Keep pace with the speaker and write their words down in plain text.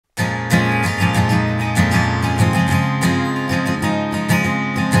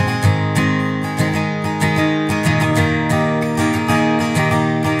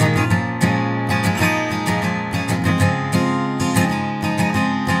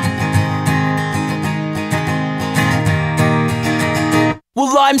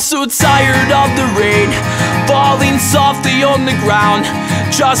I'm so tired of the rain falling softly on the ground,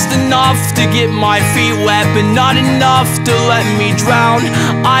 just enough to get my feet wet, but not enough to let me drown.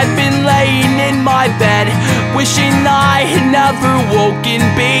 I've been laying in my bed, wishing I had never woken,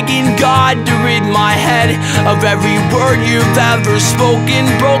 begging God to rid my head of every word you've ever spoken.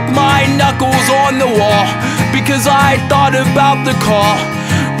 Broke my knuckles on the wall because I thought about the call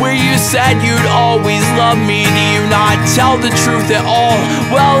where you said you'd always love me. Do you not tell the truth at all?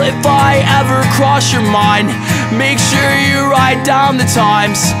 Well, if I ever cross your mind, make sure you write down the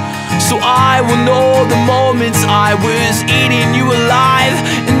times, so I will know the moments I was eating you alive.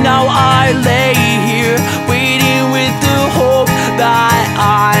 And now I lay here waiting with the hope that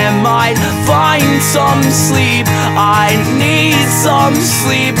I might find some sleep. I need some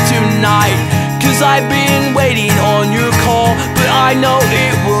sleep tonight, 'cause I've been waiting on your call, but I know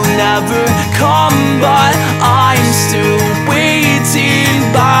it will never come. But I'm still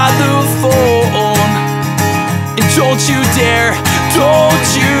waiting by the phone. And don't you dare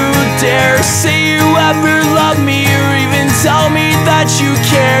say you ever loved me, or even tell me that you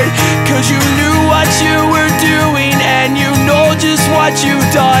cared, 'cause you knew what you were doing, and you know just what you've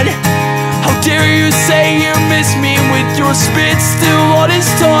done. How dare you say you miss me with your spit still on his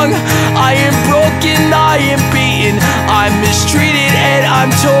tongue? I am broken, I am beaten, I'm mistreated and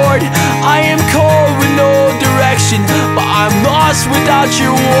I'm torn. I am cold with no direction, but I'm lost without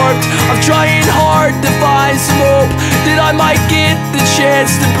your warmth. I'm trying hard to find some hope that I might get the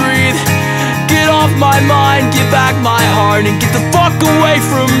chance to breathe. Get off my mind, get back my heart, and get the fuck away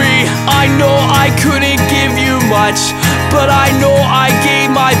from me. I know I couldn't give you much, but I know I gave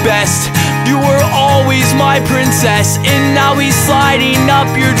my best. You were always my princess, and now he's sliding up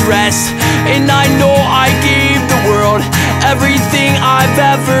your dress. And I know I gave the world everything I've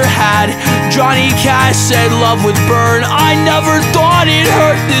ever had. Johnny Cash said love would burn, I never thought it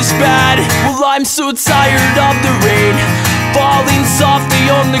hurt this bad. Well, I'm so tired of the rain falling softly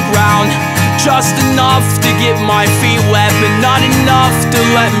on the ground, just enough to get my feet wet, but not enough to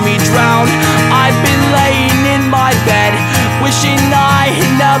let me drown. I've been laying in my bed, wishing I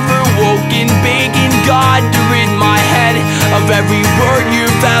had never woken, begging God to rid my head of every word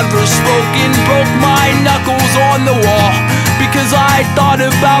you've ever spoken. Broke my knuckles on the wall because I thought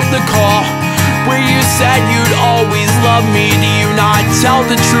about the call where you said you'd always love me. Do you not tell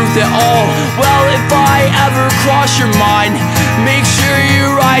the truth at all? Well, if I ever cross your mind, make sure you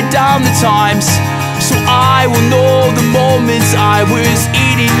write down the times, so I will know the moments I was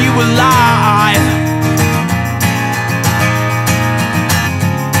eating you alive.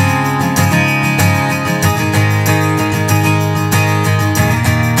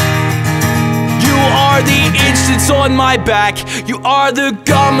 The itch that's on my back, you are the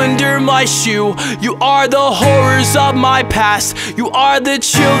gum under my shoe, you are the horrors of my past, you are the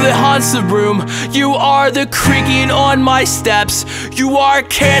chill that haunts the room, you are the creaking on my steps, you are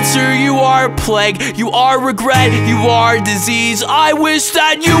cancer, you are plague, you are regret, you are disease. I wish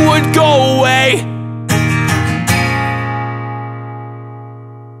that you would go away.